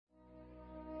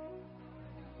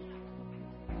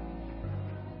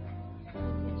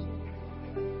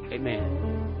Amen.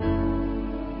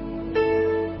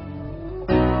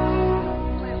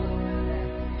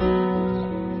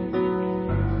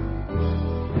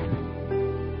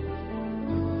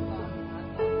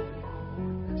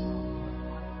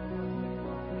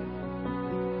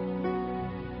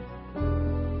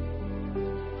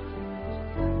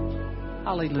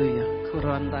 Hallelujah.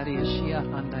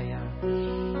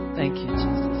 Thank you,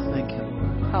 Jesus. Thank you,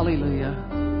 Lord. Hallelujah.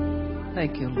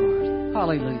 Thank you, Lord.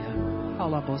 Hallelujah.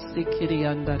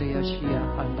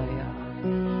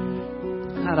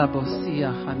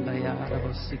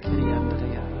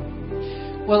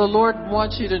 Well, the Lord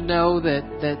wants you to know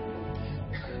that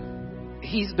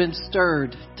He's been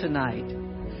stirred tonight.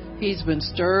 He's been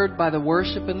stirred by the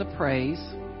worship and the praise,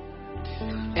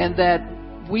 and that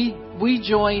we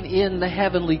join in the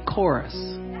heavenly chorus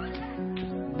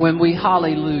when we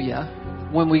hallelujah,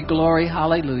 when we glory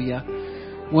hallelujah,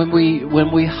 when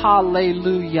we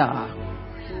hallelujah.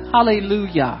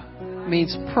 Hallelujah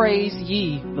means praise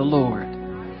ye the Lord.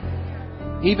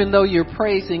 Even though you're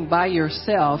praising by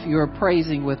yourself, you're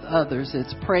praising with others.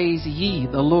 It's praise ye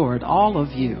the Lord, all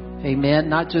of you. Amen.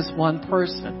 Not just one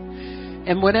person.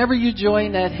 And whenever you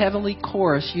join that heavenly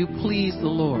chorus, you please the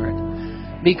Lord.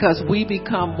 Because we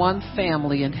become one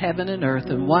family in heaven and earth,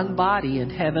 and one body in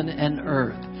heaven and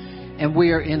earth. And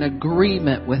we are in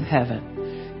agreement with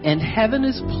heaven. And heaven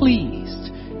is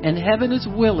pleased, and heaven is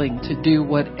willing to do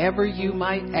whatever you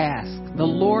might ask. The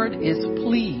Lord is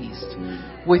pleased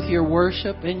with your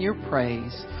worship and your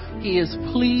praise. He is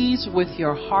pleased with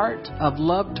your heart of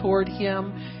love toward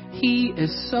Him. He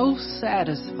is so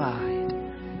satisfied.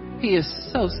 He is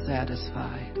so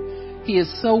satisfied. He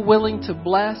is so willing to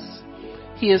bless.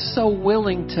 He is so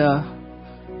willing to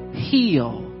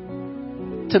heal,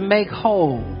 to make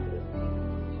whole,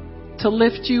 to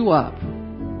lift you up,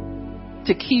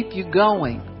 to keep you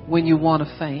going when you want to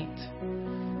faint,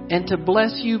 and to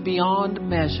bless you beyond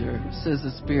measure, says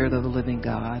the Spirit of the living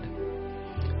God.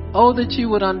 Oh, that you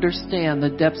would understand the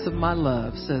depths of my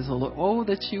love, says the Lord. Oh,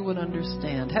 that you would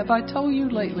understand. Have I told you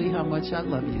lately how much I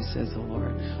love you, says the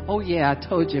Lord? Oh, yeah, I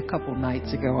told you a couple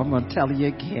nights ago. I'm going to tell you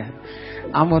again.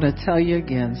 I'm going to tell you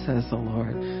again, says the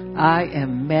Lord. I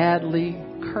am madly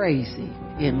crazy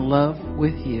in love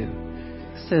with you,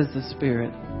 says the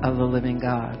Spirit of the living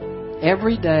God.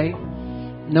 Every day,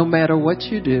 no matter what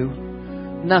you do,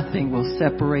 nothing will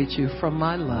separate you from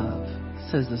my love,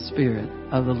 says the Spirit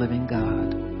of the living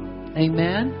God.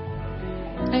 Amen?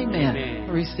 Amen.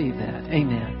 Receive that.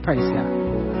 Amen. Praise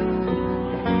God.